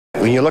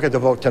When you look at the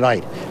vote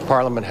tonight,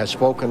 Parliament has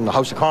spoken, the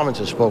House of Commons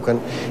has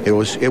spoken.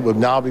 It would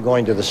now be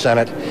going to the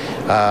Senate.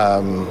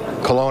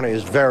 Kelowna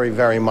is very,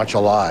 very much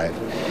alive.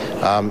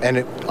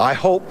 I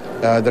hope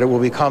that it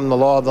will become the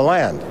law of the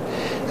land.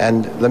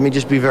 And let me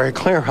just be very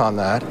clear on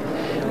that.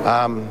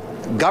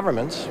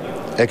 Governments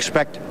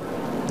expect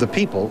the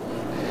people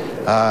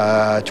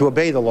to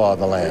obey the law of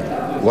the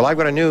land. Well, I've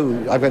got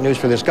news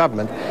for this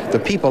government. The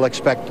people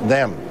expect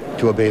them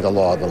to obey the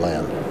law of the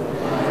land.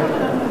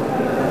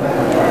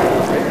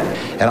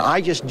 And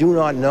I just do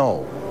not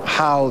know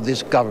how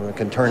this government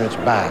can turn its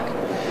back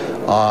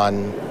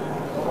on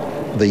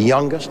the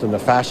youngest and the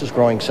fastest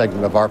growing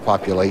segment of our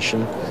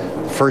population,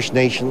 First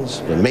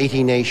Nations, the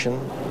Métis Nation,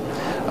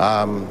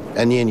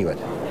 and the Inuit.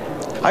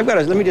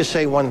 Let me just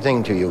say one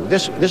thing to you.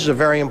 This is a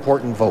very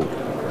important vote.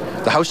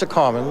 The House of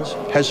Commons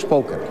has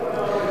spoken.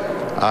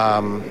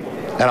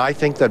 And I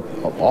think that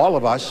all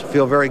of us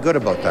feel very good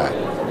about that.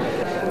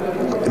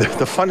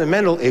 The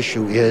fundamental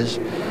issue is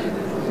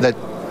that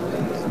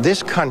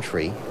this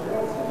country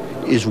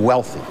is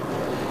wealthy.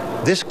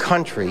 This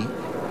country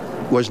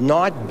was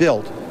not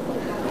built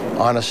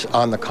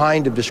on the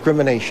kind of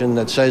discrimination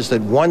that says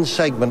that one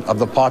segment of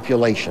the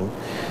population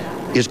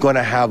is going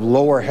to have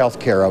lower health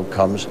care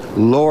outcomes,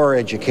 lower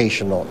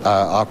educational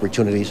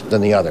opportunities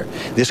than the other.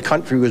 This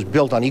country was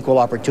built on equal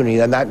opportunity,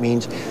 and that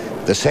means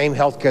the same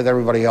health care that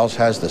everybody else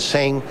has, the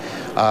same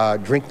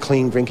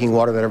clean drinking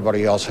water that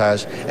everybody else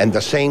has, and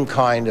the same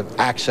kind of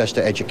access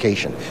to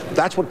education.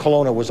 That's what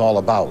Kelowna was all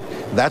about.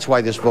 That's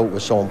why this vote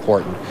was so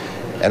important.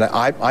 And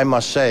I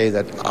must say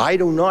that I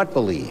do not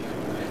believe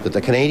that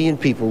the Canadian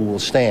people will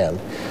stand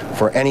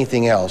for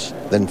anything else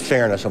than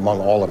fairness among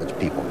all of its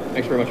people.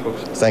 Thanks very much,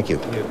 folks. Thank you.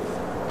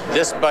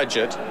 This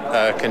budget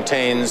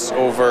contains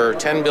over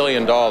 $10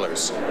 billion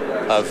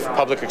of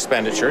public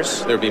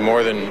expenditures. There will be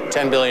more than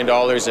 $10 billion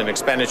in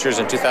expenditures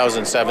in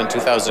 2007,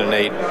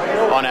 2008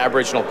 on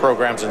Aboriginal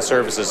programs and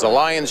services. The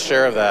lion's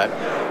share of that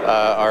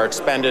are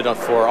expended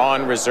for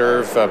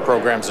on-reserve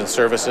programs and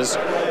services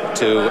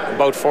to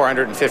about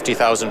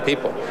 450,000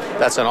 people.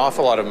 That's an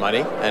awful lot of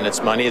money, and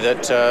it's money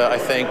that I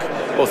think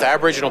both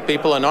Aboriginal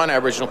people and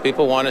non-Aboriginal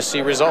people want to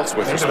see results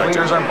with respect to. The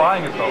Leaders aren't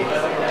buying it,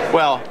 though.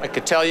 Well, I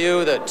could tell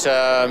you that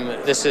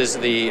this is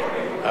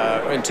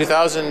in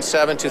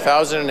 2007,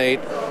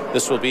 2008,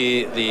 this will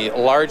be the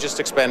largest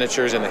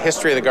expenditures in the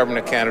history of the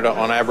Government of Canada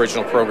on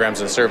Aboriginal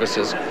programs and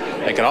services.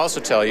 I can also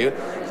tell you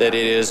that it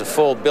is a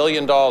full $1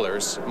 billion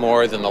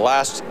more than the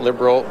last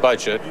Liberal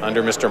budget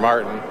under Mr.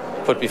 Martin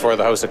put before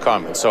the House of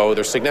Commons. So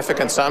there's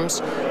significant sums,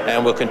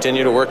 and we'll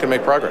continue to work and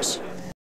make progress.